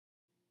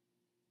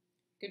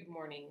Good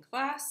morning,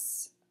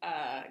 class.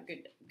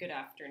 Good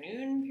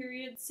afternoon,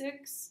 period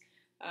 6.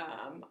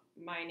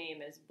 My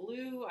name is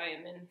Blue. I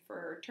am in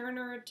for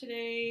Turner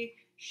today.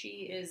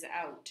 She is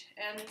out.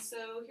 And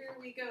so here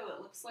we go.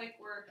 It looks like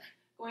we're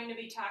going to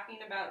be talking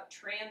about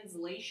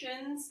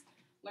translations,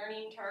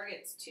 learning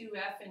targets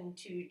 2F and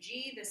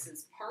 2G. This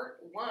is part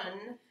 1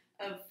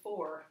 of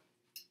 4.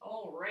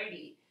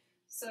 Alrighty.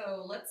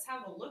 So let's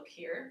have a look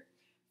here.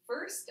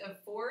 First of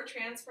 4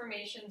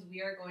 transformations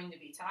we are going to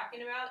be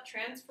talking about.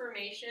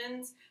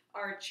 Transformations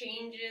are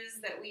changes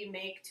that we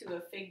make to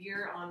a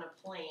figure on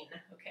a plane,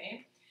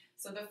 okay?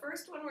 So the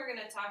first one we're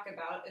going to talk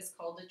about is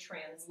called a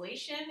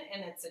translation,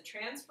 and it's a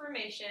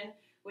transformation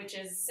which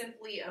is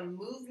simply a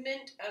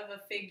movement of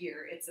a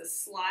figure. It's a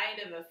slide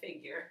of a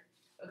figure,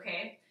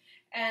 okay?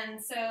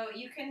 And so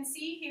you can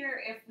see here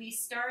if we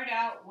start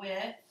out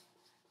with,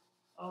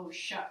 oh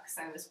shucks,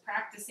 I was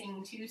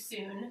practicing too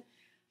soon.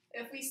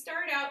 If we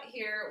start out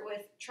here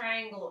with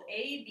triangle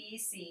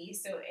ABC,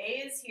 so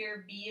A is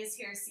here, B is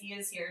here, C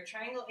is here,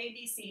 triangle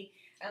ABC,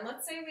 and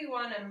let's say we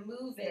want to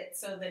move it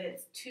so that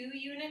it's 2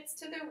 units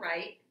to the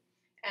right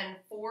and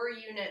 4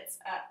 units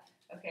up,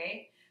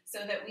 okay?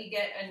 So that we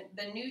get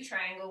the new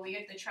triangle, we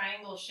get the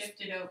triangle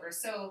shifted over.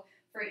 So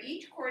for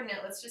each coordinate,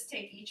 let's just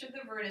take each of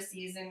the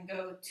vertices and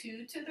go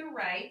 2 to the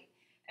right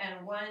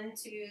and 1,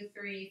 2,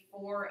 3,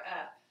 4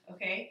 up,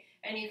 okay?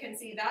 And you can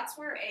see that's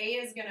where A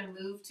is going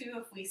to move to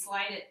if we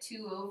slide it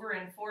 2 over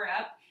and 4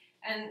 up.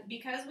 And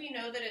because we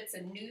know that it's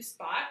a new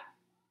spot,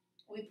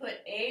 we put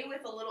A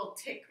with a little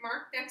tick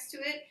mark next to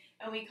it,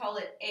 and we call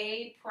it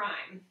A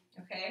prime,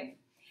 okay?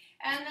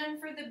 And then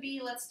for the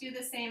B, let's do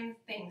the same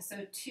thing.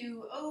 So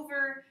 2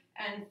 over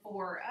and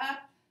 4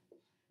 up,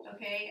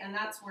 okay? And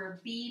that's where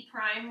B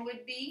prime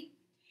would be.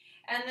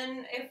 And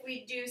then if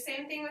we do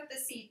same thing with the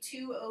C,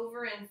 2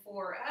 over and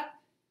 4 up,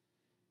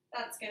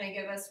 that's going to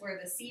give us where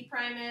the C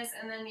prime is,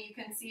 and then you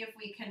can see if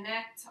we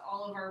connect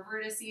all of our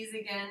vertices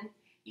again,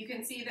 you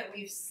can see that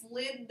we've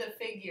slid the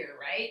figure,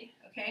 right?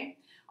 Okay.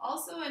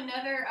 Also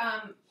another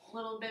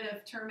little bit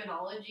of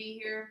terminology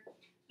here.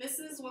 This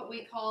is what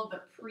we call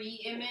the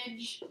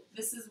pre-image.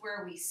 This is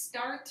where we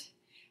start,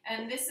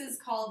 and this is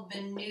called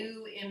the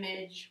new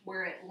image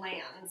where it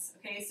lands.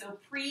 Okay, so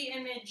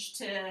pre-image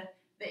to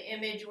the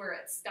image where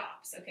it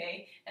stops,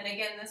 okay? And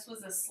again, this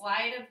was a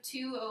slide of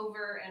 2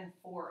 over and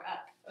 4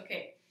 up,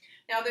 okay?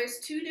 Now there's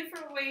 2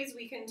 different ways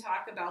we can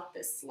talk about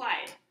this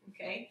slide,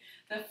 okay?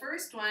 The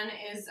first one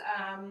is,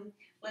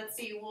 let's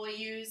see, we'll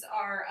use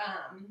our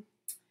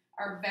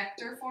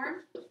vector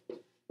form.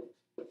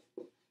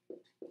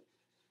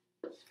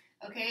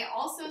 Okay,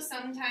 also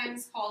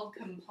sometimes called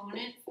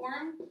component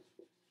form.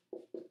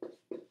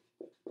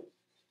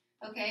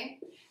 Okay,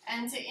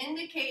 and to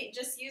indicate,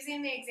 just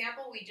using the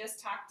example we just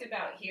talked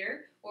about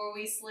here, where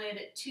we slid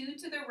 2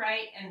 to the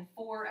right and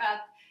 4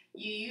 up,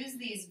 you use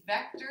these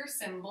vector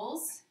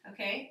symbols,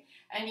 okay,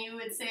 and you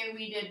would say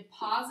we did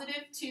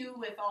positive 2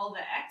 with all the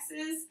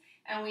x's,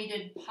 and we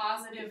did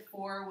positive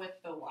 4 with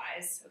the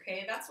y's,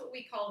 okay? That's what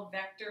we call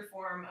vector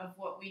form of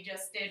what we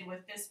just did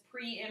with this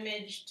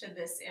pre-image to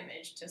this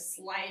image, to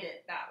slide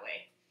it that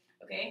way,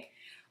 okay?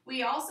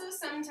 We also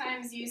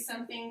sometimes use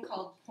something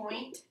called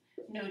point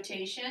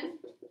notation,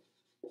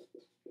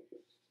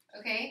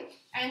 okay?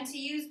 And to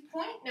use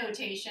point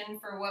notation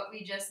for what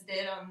we just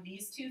did on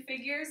these 2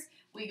 figures,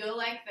 we go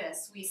like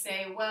this. We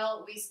say,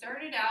 well, we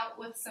started out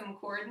with some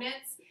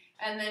coordinates,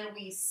 and then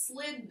we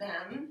slid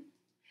them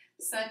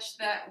such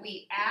that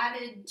we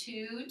added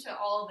 2 to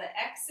all the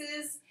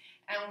x's,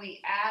 and we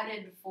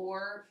added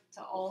 4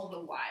 to all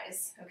the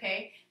y's,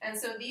 okay? And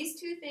so these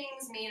 2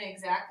 things mean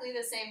exactly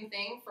the same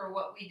thing for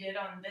what we did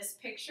on this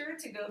picture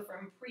to go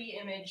from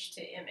pre-image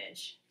to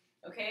image,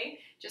 okay?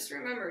 Just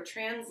remember,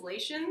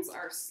 translations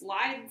are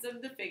slides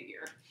of the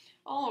figure.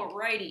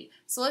 Alrighty,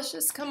 so let's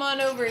just come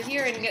on over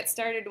here and get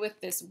started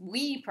with this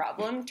we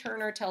problem.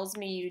 Turner tells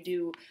me you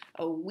do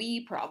a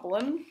we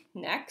problem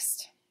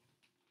next.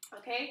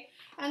 Okay,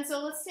 and so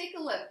let's take a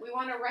look. We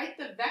want to write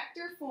the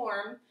vector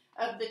form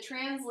of the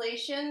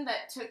translation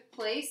that took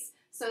place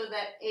so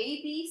that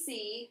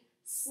ABC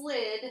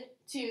slid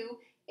to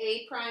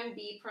A prime,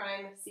 B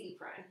prime, C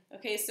prime.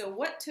 Okay, so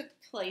what took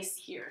place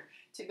here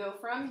to go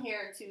from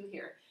here to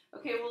here?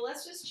 Okay, well,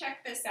 let's just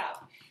check this out.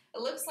 It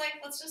looks like,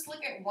 let's just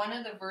look at one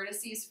of the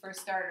vertices for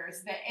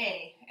starters, the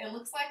A. It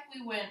looks like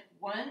we went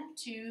 1,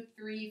 2,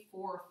 3,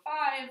 4,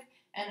 5,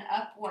 and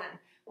up 1.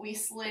 We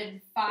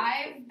slid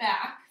 5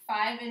 back,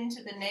 5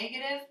 into the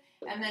negative,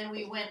 and then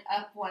we went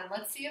up 1.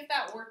 Let's see if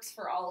that works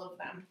for all of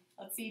them.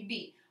 Let's see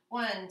B.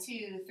 1,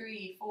 2,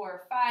 3,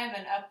 4, 5,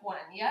 and up 1.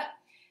 Yep.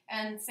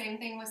 And same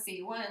thing with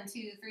C. 1,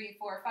 2, 3,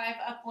 4, 5,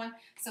 up 1.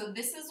 So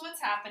this is what's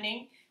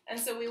happening. And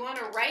so we want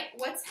to write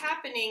what's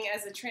happening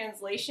as a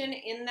translation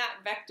in that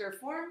vector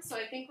form. So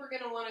I think we're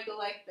going to want to go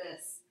like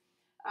this.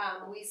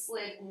 We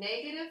slid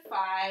negative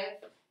 5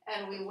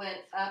 and we went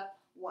up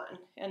 1.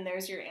 And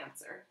there's your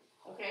answer.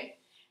 Okay?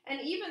 And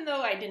even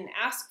though I didn't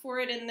ask for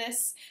it in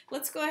this,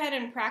 let's go ahead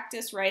and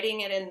practice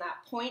writing it in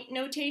that point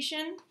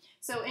notation.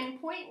 So in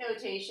point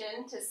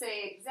notation, to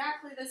say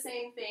exactly the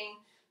same thing,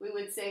 we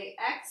would say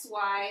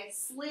xy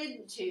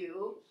slid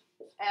to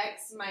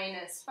x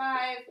minus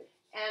 5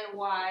 and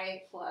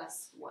y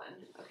plus 1,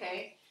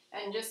 okay?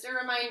 And just a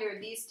reminder,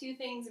 these two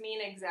things mean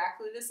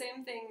exactly the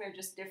same thing. They're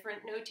just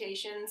different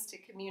notations to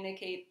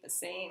communicate the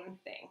same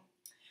thing.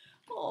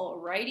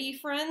 Alrighty,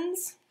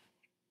 friends.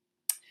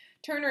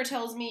 Turner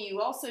tells me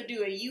you also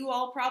do a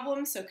U-all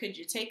problem, so could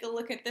you take a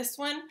look at this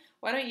one?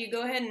 Why don't you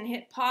go ahead and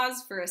hit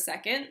pause for a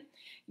second.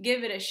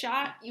 Give it a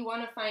shot. You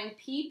want to find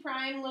P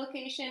prime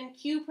location,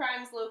 Q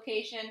prime's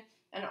location,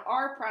 and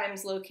R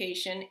prime's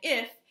location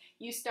if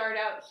you start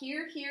out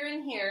here, here,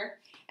 and here,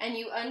 and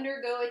you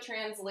undergo a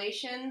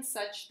translation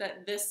such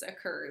that this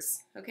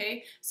occurs,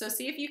 okay? So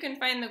see if you can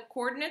find the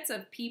coordinates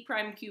of P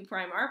prime, Q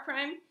prime, R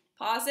prime.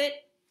 Pause it,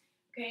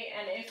 okay?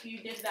 And if you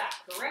did that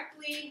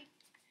correctly,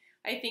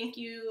 I think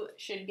you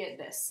should get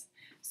this.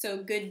 So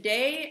good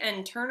day,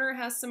 and Turner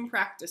has some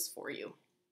practice for you.